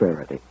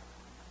prosperity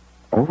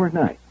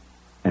overnight.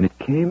 And it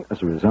came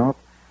as a result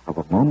of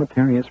a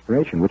momentary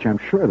inspiration, which I'm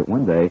sure that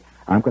one day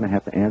I'm going to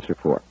have to answer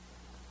for.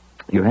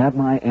 You have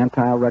my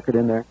Antile record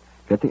in there?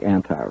 Get the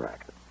Antile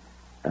record.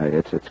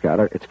 It's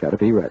got to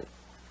be ready.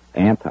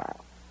 Antile.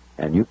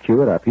 And you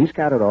cue it up. He's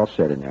got it all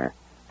set in there.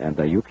 And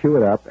you cue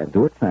it up and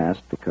do it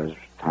fast because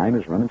time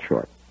is running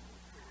short.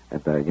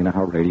 And you know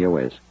how radio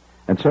is.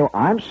 And so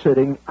I'm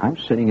sitting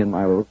in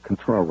my little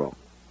control room.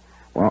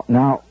 Well,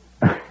 now,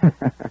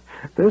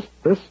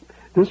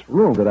 this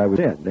room that I was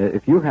in,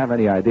 if you have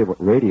any idea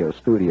what radio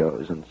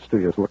studios and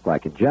studios look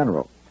like in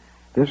general,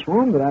 this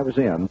room that I was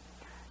in,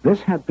 this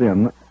had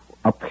been,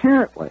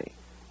 apparently,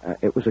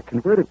 it was a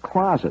converted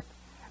closet.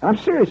 And I'm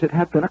serious, it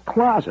had been a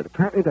closet.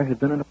 Apparently there had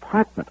been an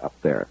apartment up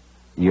there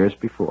years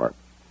before.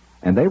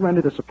 And they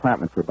rented this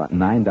apartment for about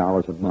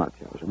 $9 a month.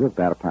 It was a real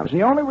bad apartment. It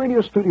was the only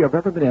radio studio I've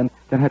ever been in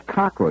that had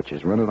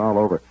cockroaches running all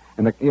over.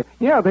 And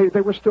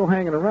they were still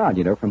hanging around,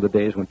 from the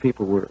days when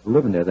people were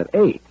living there that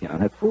ate,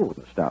 and had food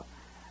and stuff.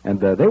 And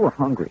they were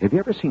hungry. Have you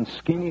ever seen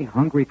skinny,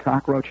 hungry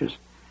cockroaches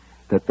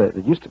that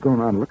used to go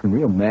around looking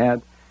real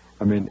mad?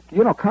 I mean,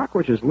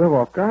 cockroaches live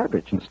off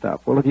garbage and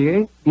stuff. Well, if you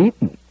ain't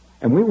eating,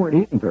 and we weren't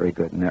eating very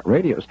good in that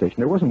radio station,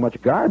 there wasn't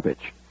much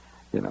garbage,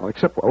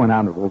 except what went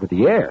out over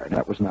the air, and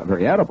that was not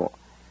very edible.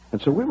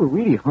 And so we were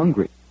really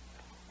hungry.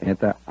 And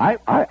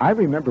I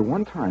remember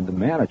one time the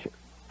manager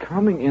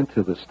coming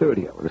into the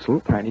studio, this little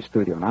tiny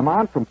studio, and I'm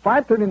on from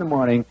 5:30 in the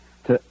morning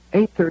to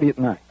 8:30 at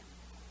night,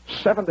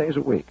 7 days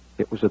a week.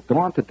 It was a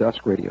dawn to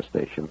dusk radio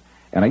station,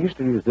 and I used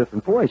to use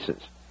different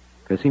voices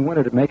because he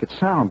wanted to make it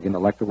sound,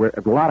 like there were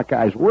a lot of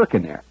guys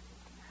working there.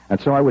 And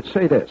so I would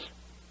say this,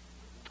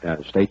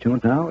 stay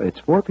tuned now, it's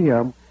 4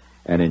 p.m.,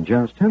 and in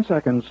just 10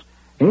 seconds,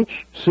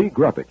 H.C.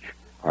 Grubbage,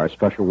 our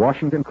special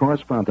Washington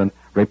correspondent,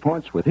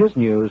 reports with his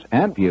news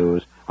and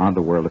views on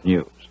the world of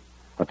news.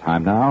 The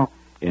time now,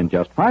 in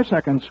just 5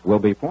 seconds, will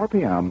be 4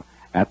 p.m.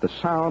 at the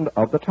sound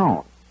of the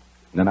tone.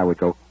 And then I would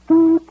go,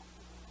 boop.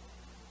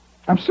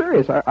 I'm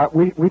serious.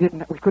 We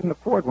couldn't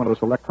afford one of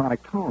those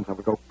electronic tones. I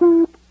would go,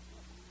 boop.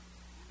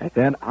 And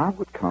then on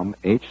would come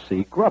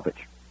H.C.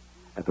 Grubbage.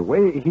 And the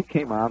way he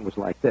came on was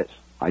like this.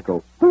 I'd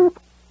go, boop.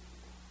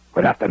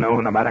 Good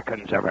afternoon,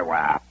 Americans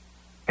everywhere.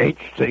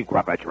 H.C.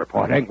 Grubbage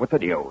reporting with the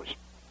news.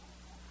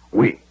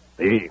 We,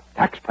 the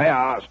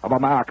taxpayers of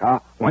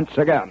America, once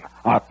again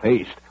are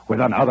faced with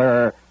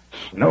another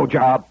snow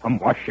job from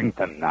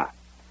Washington.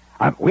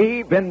 Have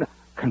we been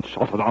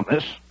consulted on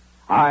this?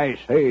 I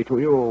say to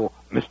you,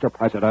 Mr.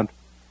 President,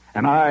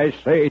 and I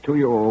say to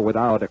you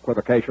without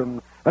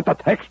equivocation, that the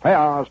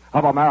taxpayers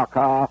of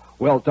America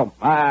will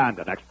demand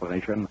an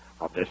explanation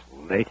of this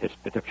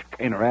latest bit of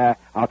chicanery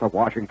out of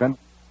Washington.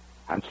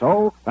 And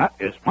so, that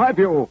is my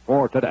view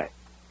for today.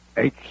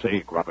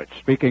 H.C. Grubbage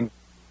speaking.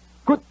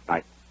 Good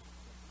night.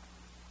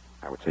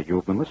 I would say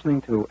you've been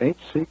listening to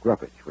H.C.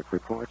 Grubbage, which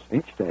reports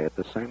each day at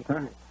the same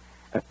time.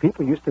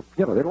 People used to,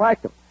 they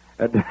liked him.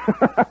 And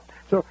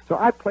so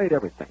I played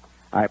everything.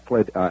 I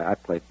played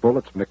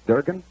Bullets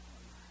McDurgan,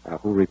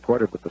 who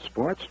reported with the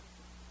sports.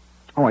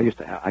 Oh,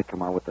 I'd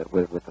come out with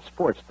the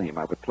sports theme.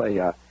 I would play,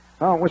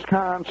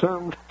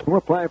 Wisconsin,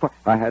 we're playing.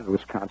 I had the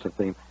Wisconsin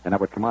theme, and I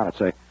would come out and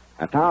say,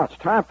 and now it's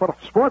time for the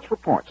sports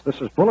reports.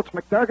 This is Bullets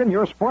McDurgan,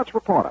 your sports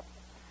reporter.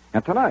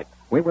 And tonight,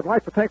 we would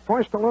like to take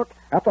first a look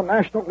at the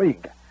National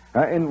League.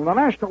 In the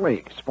National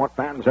League, sport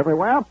fans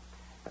everywhere,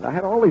 and I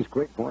had all these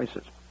great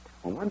voices.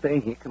 Well, one day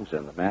he comes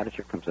in, the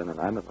manager comes in, and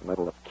I'm in the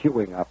middle of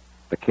queuing up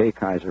the Kay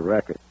Kaiser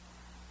record.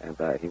 And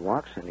he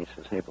walks in, he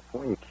says, hey,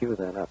 before you cue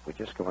that up, we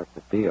just got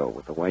the deal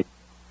with the white.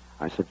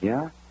 I said,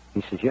 yeah?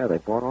 He says, yeah, they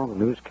bought all the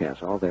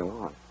newscasts all day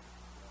long.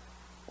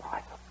 Well,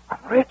 I thought,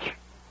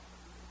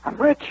 I'm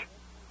rich.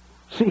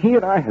 See, he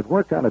and I had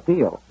worked out a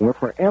deal where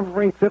for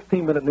every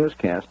 15-minute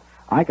newscast,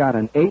 I got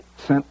an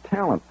 8-cent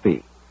talent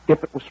fee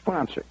if it was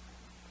sponsored.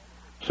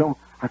 So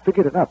I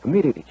figured it out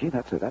immediately. Gee,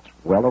 that's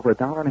well over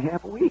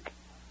 $1.50 a week.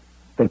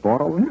 They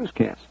bought all the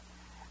newscasts.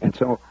 And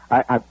so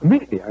I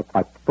immediately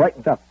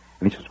brightened up.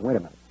 And he says, wait a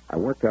minute. I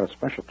worked out a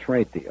special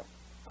trade deal.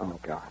 Oh,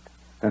 God.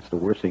 That's the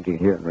worst thing you can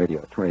hear in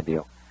radio, a trade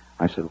deal.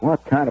 I said,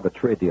 what kind of a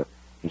trade deal?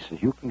 He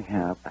says, you can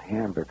have a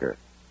hamburger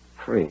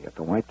free at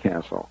the White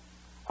Castle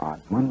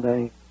on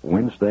Monday,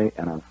 Wednesday,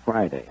 and on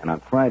Friday. And on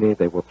Friday,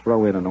 they will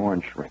throw in an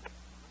orange drink.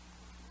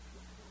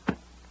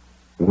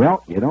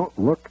 Well, you don't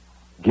look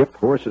gift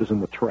horses in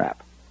the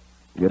trap.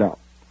 You don't.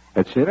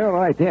 And so,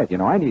 what I did?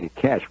 I needed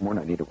cash more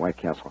than I needed White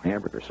Castle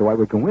hamburgers. So I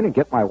would go in and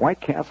get my White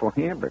Castle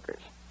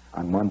hamburgers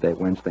on Monday,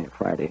 Wednesday, and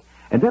Friday.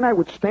 And then I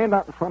would stand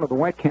out in front of the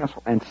White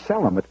Castle and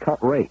sell them at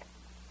cut rate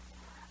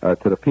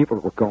to the people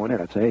that were going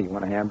in. I'd say, hey, you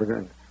want a hamburger?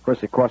 And, of course,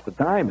 they cost a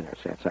dime in there.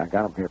 So I'd say, I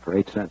got them here for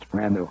 8 cents,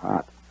 brand new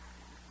hot.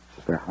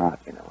 Says they're hot,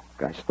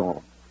 Guy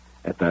stole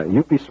them. And,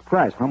 you'd be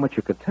surprised how much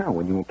you could tell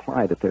when you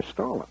imply that they're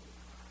stolen.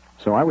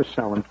 So I was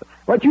selling.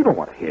 But you don't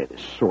want to hear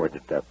this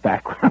sordid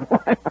background.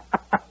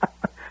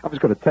 I was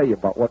going to tell you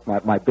about what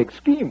my big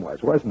scheme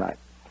was, wasn't I?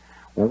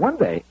 Well, one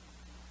day,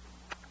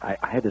 I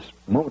had this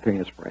momentary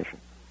inspiration.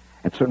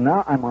 And so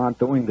now I'm on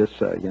doing this,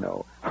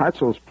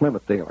 Hartzell's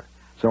Plymouth Dealer.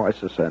 So I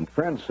says, and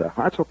friends,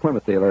 Hartzell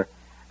Plymouth Dealer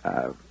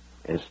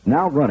is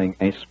now running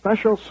a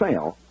special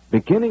sale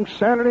beginning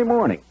Saturday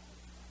morning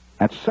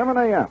at 7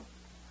 a.m.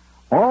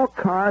 All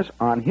cars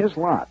on his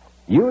lot,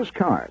 used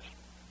cars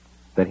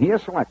that he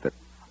has selected,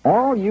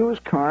 all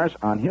used cars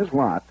on his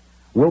lot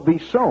will be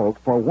sold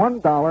for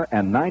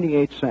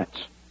 $1.98.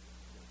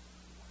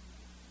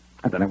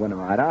 And then I went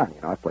right on.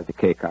 I played the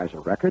Kay Kaiser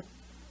record.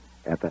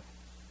 And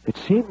it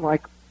seemed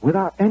like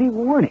without any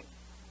warning,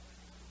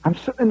 I'm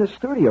sitting in the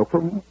studio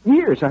for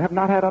years. I have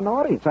not had an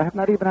audience. I have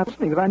not even had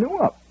listening that I knew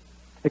of,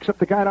 except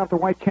the guy down at the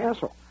White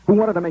Castle who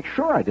wanted to make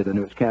sure I did the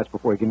newscast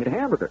before he gave me the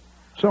hamburger.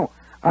 So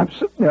I'm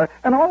sitting there,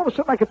 and all of a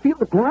sudden I could feel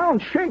the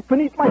ground shake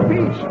beneath my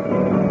feet.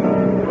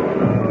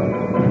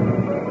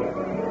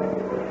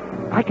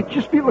 I could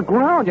just feel the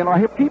ground, I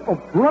hear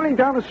people running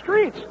down the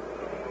streets.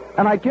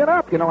 And I get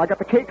up, I got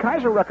the Kay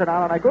Kaiser record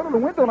on, and I go to the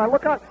window and I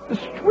look out. The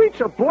streets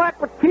are black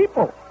with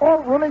people, all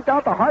running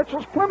down to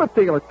Hartzell's Plymouth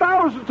Dealer.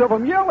 Thousands of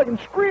them yelling and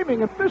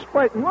screaming and fist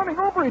fighting, running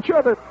over each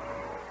other.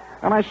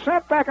 And I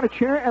sat back in a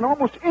chair, and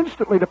almost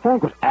instantly the phone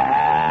goes,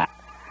 ah!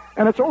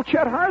 And it's old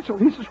Chet Hartzell.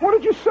 He says, what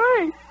did you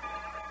say?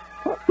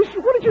 He says,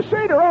 what did you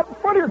say? They're out in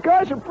front of your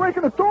guys and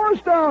breaking the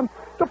doors down.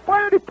 The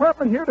fire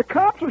department here, the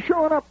cops are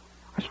showing up.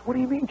 I said, what do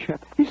you mean,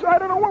 Chet? He said, I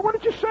don't know. What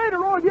did you say?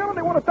 They're all yelling.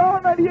 They want a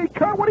 $1.98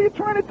 car. What are you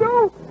trying to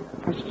do?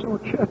 I said, oh,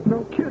 Chet,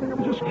 no kidding.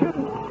 I'm just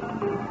kidding.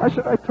 I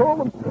said, I told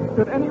them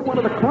that any one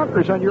of the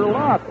clunkers on your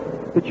lot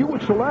that you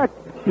would select,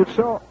 you'd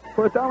sell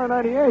for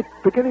 $1.98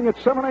 beginning at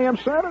 7 a.m.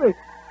 Saturday.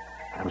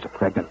 There was a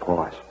pregnant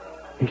pause.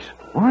 He said,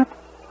 what?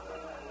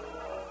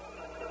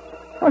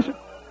 I said,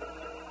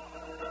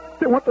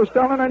 they want those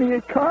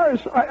 $1.98 cars.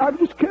 I'm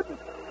just kidding.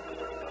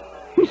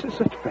 He says,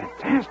 that's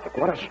fantastic.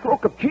 What a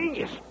stroke of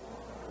genius.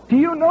 Do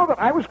you know that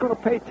I was going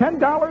to pay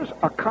 $10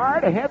 a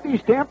car to have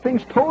these damn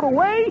things towed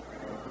away?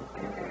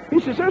 He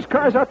says, there's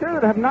cars out there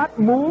that have not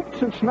moved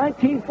since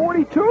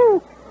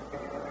 1942.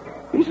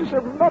 He says,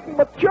 they're nothing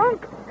but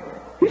junk.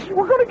 He says,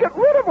 we're going to get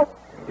rid of them.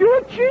 You're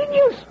a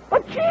genius. A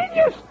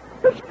genius.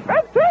 It's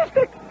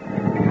fantastic.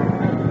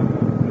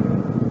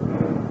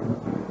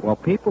 Well,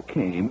 people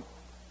came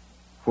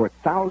for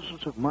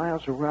thousands of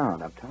miles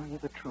around. I'm telling you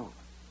the truth.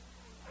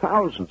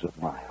 Thousands of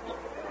miles.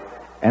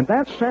 And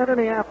that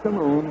Saturday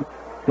afternoon,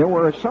 there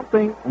were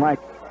something like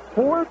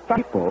 4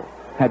 people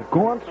had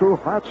gone through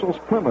Hartzell's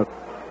Plymouth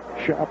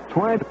shop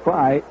trying to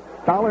buy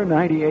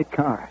 $1.98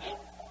 cars.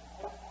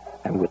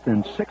 And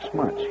within 6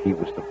 months, he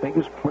was the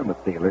biggest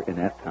Plymouth dealer in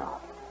that town.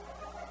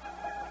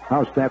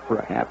 How's that for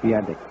a happy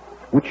ending?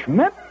 Which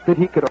meant that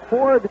he could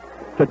afford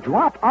to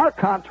drop our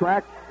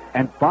contract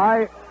and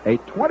buy a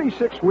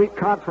 26-week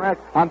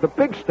contract on the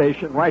big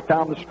station right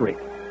down the street.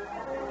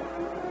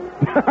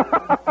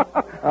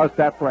 How's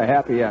that for a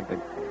happy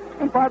ending?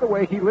 And by the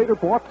way, he later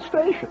bought the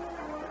station.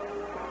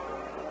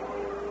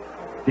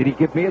 Did he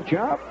give me a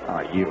job?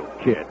 Are you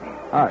kidding?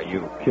 Are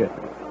you kidding?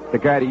 The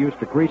guy that used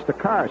to grease the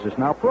cars is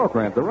now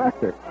program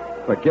director.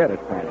 Forget it,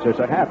 friends. There's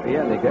a happy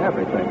ending to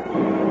everything.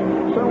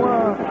 So,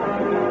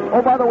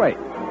 oh, by the way,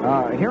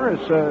 here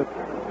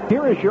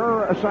is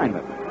your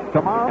assignment.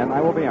 Tomorrow, and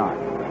I will be on.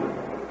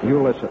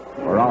 You listen,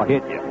 or I'll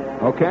hit you.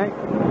 Okay?